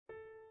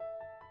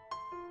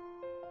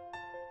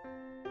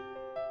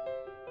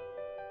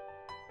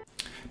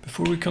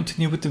Before we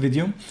continue with the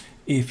video,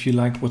 if you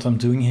like what I'm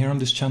doing here on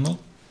this channel,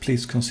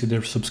 please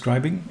consider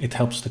subscribing. It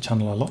helps the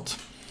channel a lot.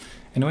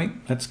 Anyway,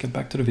 let's get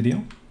back to the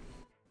video.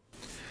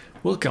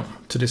 Welcome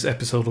to this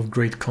episode of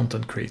Great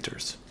Content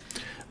Creators.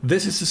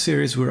 This is a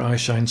series where I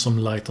shine some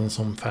light on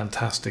some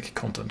fantastic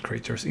content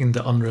creators in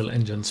the Unreal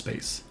Engine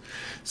space.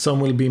 Some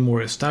will be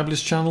more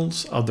established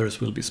channels, others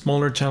will be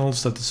smaller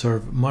channels that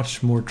deserve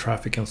much more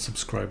traffic and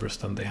subscribers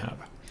than they have.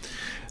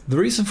 The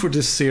reason for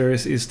this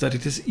series is that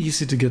it is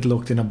easy to get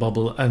locked in a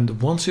bubble,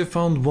 and once you've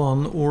found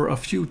one or a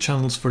few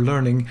channels for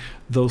learning,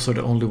 those are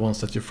the only ones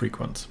that you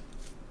frequent.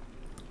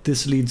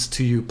 This leads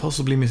to you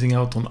possibly missing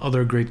out on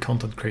other great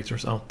content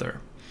creators out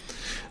there.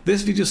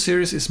 This video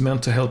series is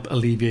meant to help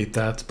alleviate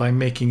that by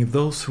making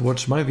those who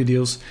watch my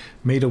videos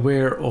made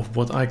aware of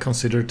what I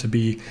consider to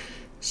be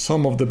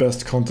some of the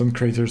best content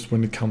creators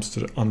when it comes to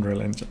the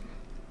Unreal Engine.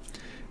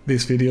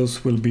 These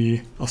videos will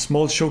be a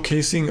small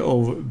showcasing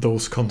of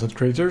those content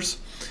creators.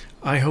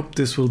 I hope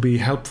this will be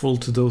helpful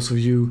to those of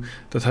you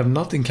that have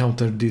not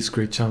encountered these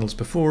great channels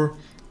before.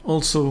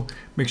 Also,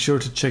 make sure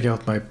to check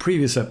out my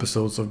previous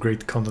episodes of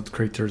great content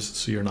creators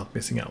so you're not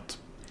missing out.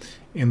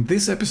 In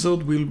this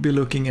episode, we'll be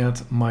looking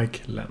at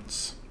Mike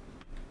Lenz.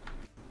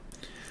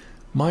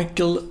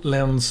 Michael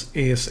Lenz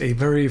is a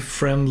very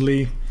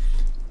friendly,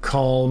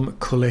 calm,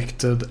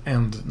 collected,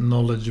 and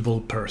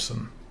knowledgeable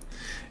person.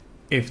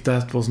 If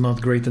that was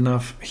not great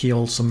enough, he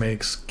also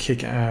makes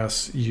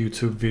kick-ass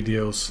YouTube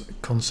videos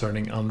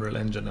concerning Unreal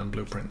Engine and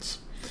blueprints.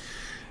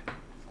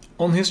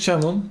 On his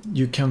channel,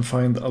 you can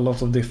find a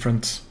lot of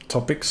different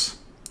topics,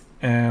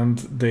 and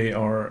they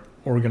are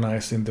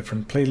organized in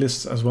different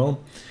playlists as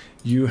well.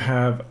 You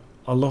have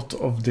a lot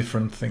of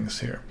different things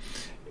here.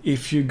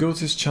 If you go to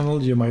his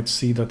channel, you might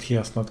see that he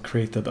has not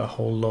created a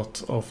whole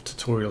lot of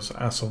tutorials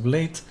as of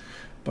late,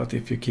 but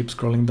if you keep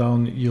scrolling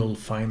down, you'll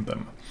find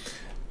them.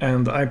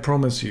 And I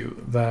promise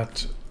you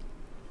that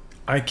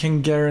I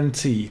can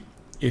guarantee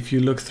if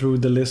you look through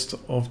the list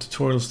of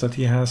tutorials that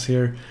he has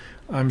here,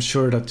 I'm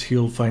sure that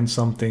you'll find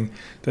something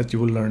that you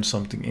will learn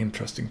something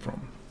interesting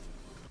from.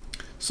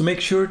 So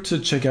make sure to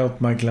check out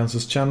Mike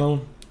Lenz's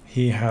channel.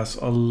 He has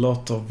a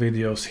lot of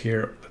videos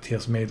here that he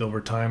has made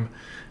over time,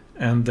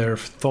 and they're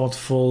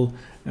thoughtful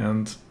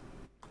and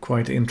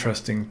quite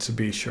interesting to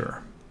be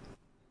sure.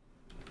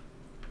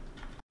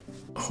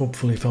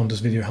 Hopefully you found this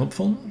video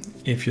helpful.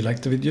 If you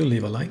liked the video,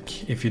 leave a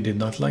like. If you did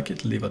not like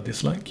it, leave a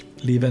dislike.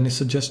 Leave any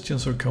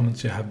suggestions or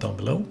comments you have down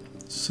below.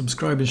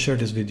 Subscribe and share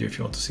this video if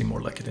you want to see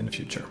more like it in the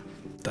future.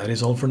 That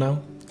is all for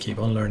now. Keep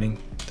on learning.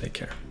 Take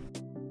care.